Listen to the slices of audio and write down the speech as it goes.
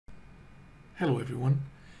Hello everyone.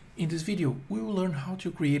 In this video, we will learn how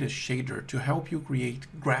to create a shader to help you create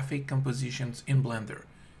graphic compositions in Blender,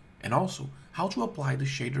 and also how to apply the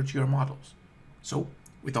shader to your models. So,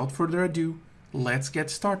 without further ado, let's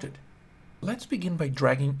get started. Let's begin by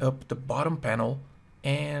dragging up the bottom panel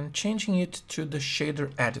and changing it to the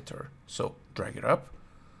shader editor. So, drag it up,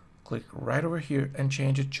 click right over here and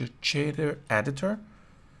change it to shader editor.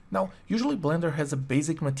 Now, usually Blender has a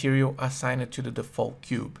basic material assigned to the default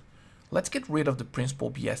cube. Let's get rid of the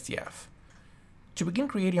principal BSDF. To begin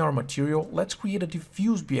creating our material, let's create a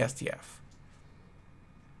diffuse BSDF.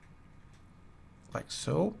 Like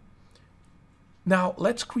so. Now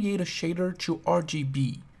let's create a shader to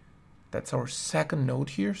RGB. That's our second node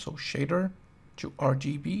here, so shader to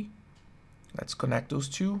RGB. Let's connect those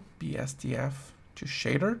two, BSDF to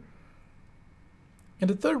shader. And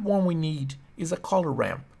the third one we need is a color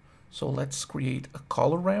ramp. So let's create a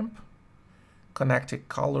color ramp. Connect a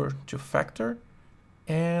color to factor,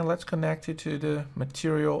 and let's connect it to the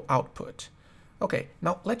material output. Okay,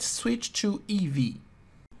 now let's switch to EEVEE.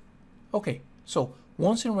 Okay, so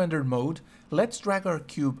once in rendered mode, let's drag our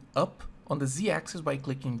cube up on the Z-axis by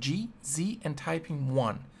clicking G, Z, and typing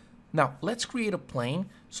 1. Now let's create a plane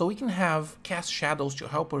so we can have cast shadows to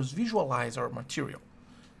help us visualize our material.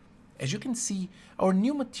 As you can see, our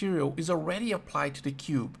new material is already applied to the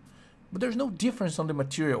cube. But there's no difference on the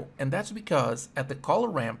material, and that's because at the color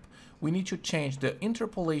ramp, we need to change the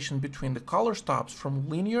interpolation between the color stops from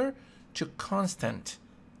linear to constant.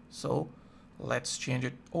 So let's change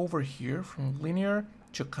it over here from linear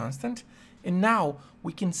to constant. And now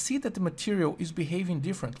we can see that the material is behaving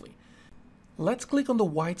differently. Let's click on the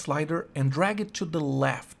white slider and drag it to the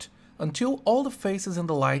left until all the faces in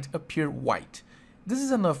the light appear white. This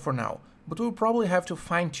is enough for now, but we'll probably have to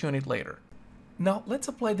fine-tune it later. Now let's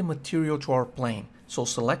apply the material to our plane. So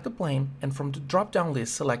select the plane and from the drop-down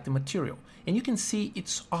list select the material. And you can see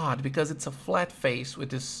it's odd because it's a flat face with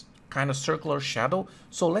this kind of circular shadow.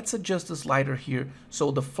 So let's adjust the slider here so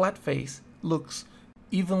the flat face looks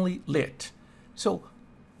evenly lit. So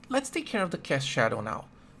let's take care of the cast shadow now.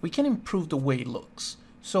 We can improve the way it looks.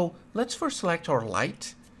 So let's first select our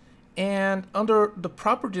light, and under the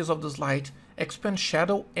properties of this light, expand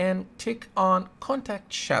shadow and tick on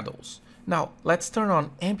contact shadows. Now let's turn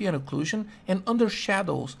on ambient occlusion, and under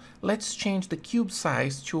shadows, let's change the cube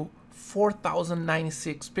size to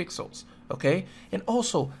 4096 pixels, okay? And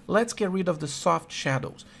also, let's get rid of the soft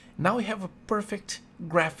shadows. Now we have a perfect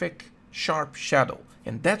graphic sharp shadow,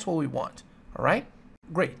 and that's what we want, all right?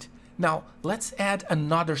 Great. Now let's add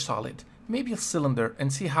another solid, maybe a cylinder,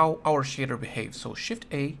 and see how our shader behaves. So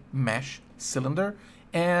SHIFT+A, mesh, cylinder,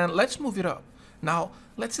 and let's move it up. Now,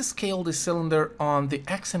 let's scale the cylinder on the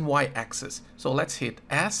X and Y axis. So let's hit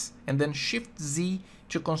S and then Shift Z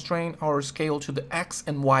to constrain our scale to the X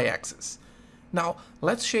and Y axis. Now,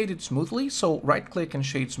 let's shade it smoothly. So right click and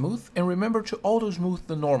shade smooth, and remember to auto smooth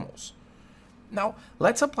the normals. Now,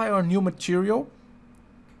 let's apply our new material,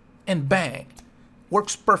 and bang,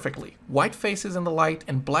 works perfectly. White faces in the light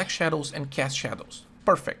and black shadows and cast shadows.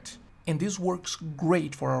 Perfect. And this works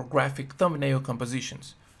great for our graphic thumbnail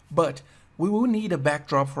compositions. But we will need a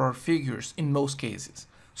backdrop for our figures in most cases.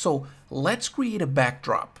 So let's create a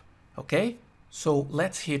backdrop, okay? So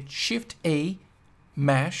let's hit Shift+A,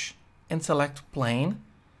 Mesh, and select Plane.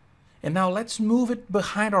 And now let's move it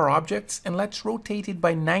behind our objects and let's rotate it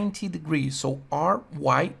by 90 degrees. So R,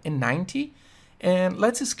 Y, and 90. And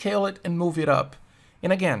let's scale it and move it up.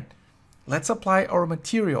 And again, let's apply our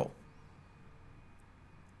material.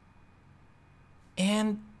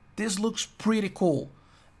 And this looks pretty cool.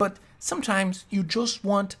 But sometimes you just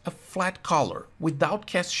want a flat color without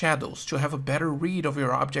cast shadows to have a better read of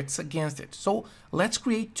your objects against it. So let's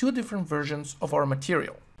create two different versions of our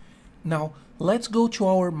material. Now let's go to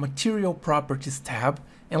our Material Properties tab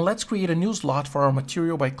and let's create a new slot for our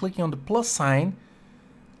material by clicking on the plus sign.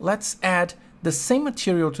 Let's add the same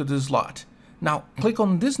material to this slot. Now click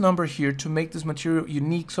on this number here to make this material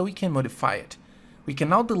unique so we can modify it. We can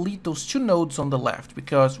now delete those two nodes on the left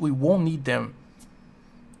because we won't need them.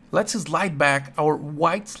 Let's slide back our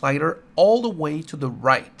white slider all the way to the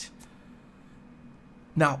right.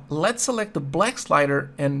 Now let's select the black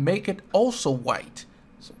slider and make it also white.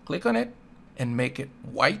 So click on it and make it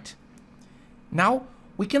white. Now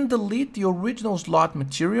we can delete the original slot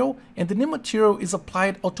material, and the new material is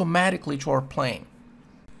applied automatically to our plane.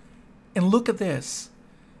 And look at this.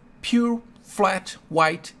 Pure, flat,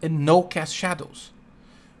 white, and no cast shadows.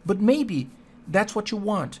 But maybe that's what you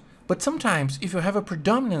want. But sometimes, if you have a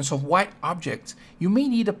predominance of white objects, you may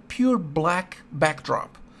need a pure black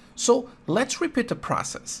backdrop. So let's repeat the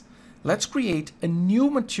process. Let's create a new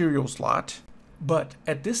material slot But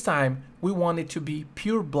at this time, we want it to be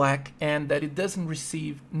pure black and that it doesn't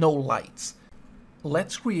receive no lights.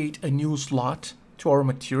 Let's create a new slot to our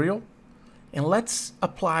material and let's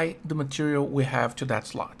apply the material we have to that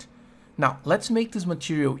slot. Now, let's make this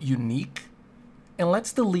material unique and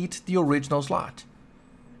let's delete the original slot.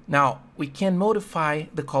 Now, we can modify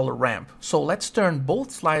the color ramp. So let's turn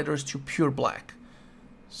both sliders to pure black.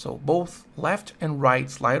 So both left and right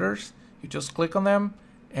sliders, you just click on them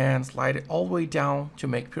and slide it all the way down to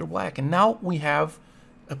make pure black. And now we have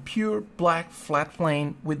a pure black flat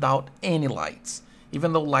plane without any lights.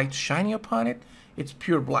 Even though light's shining upon it, it's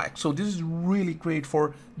pure black. So this is really great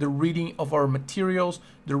for the reading of our materials,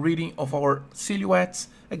 the reading of our silhouettes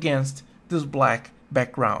against this black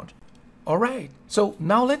background. All right, so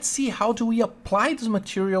now let's see how do we apply this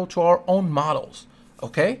material to our own models,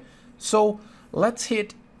 okay? So let's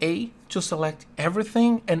hit A to select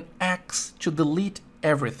everything and X to delete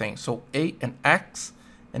everything. So A and X,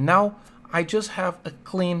 and now I just have a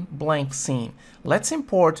clean blank scene. Let's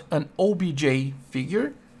import an OBJ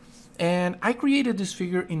figure, and I created this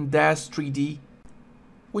figure in DAZ 3D,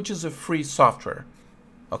 which is a free software,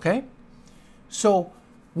 okay? So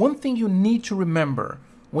one thing you need to remember,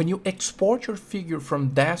 when you export your figure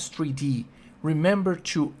from DAZ 3D, remember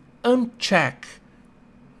to uncheck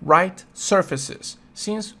right surfaces,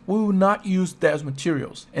 since we will not use DAZ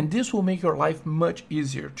materials, and this will make your life much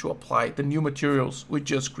easier to apply the new materials we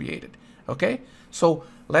just created, okay? So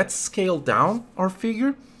let's scale down our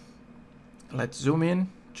figure. Let's zoom in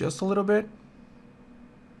just a little bit.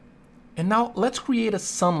 And now let's create a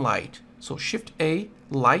sunlight. So SHIFT+A,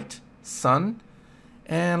 light, sun,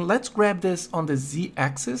 and let's grab this on the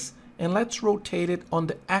Z-axis and let's rotate it on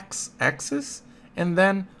the X-axis and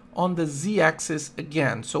then on the Z-axis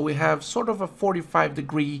again. So we have sort of a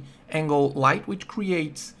 45-degree angle light, which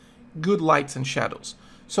creates good lights and shadows.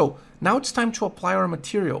 So now it's time to apply our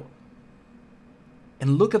material.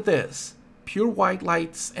 And look at this, pure white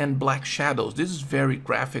lights and black shadows. This is very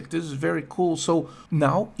graphic, this is very cool. So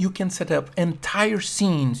now you can set up entire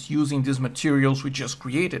scenes using these materials we just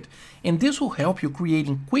created. And this will help you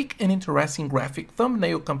creating quick and interesting graphic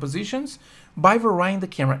thumbnail compositions by varying the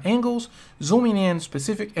camera angles, zooming in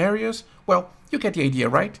specific areas. Well, you get the idea,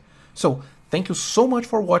 right? So thank you so much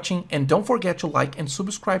for watching, and don't forget to like and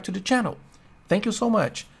subscribe to the channel. Thank you so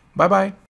much. Bye-bye.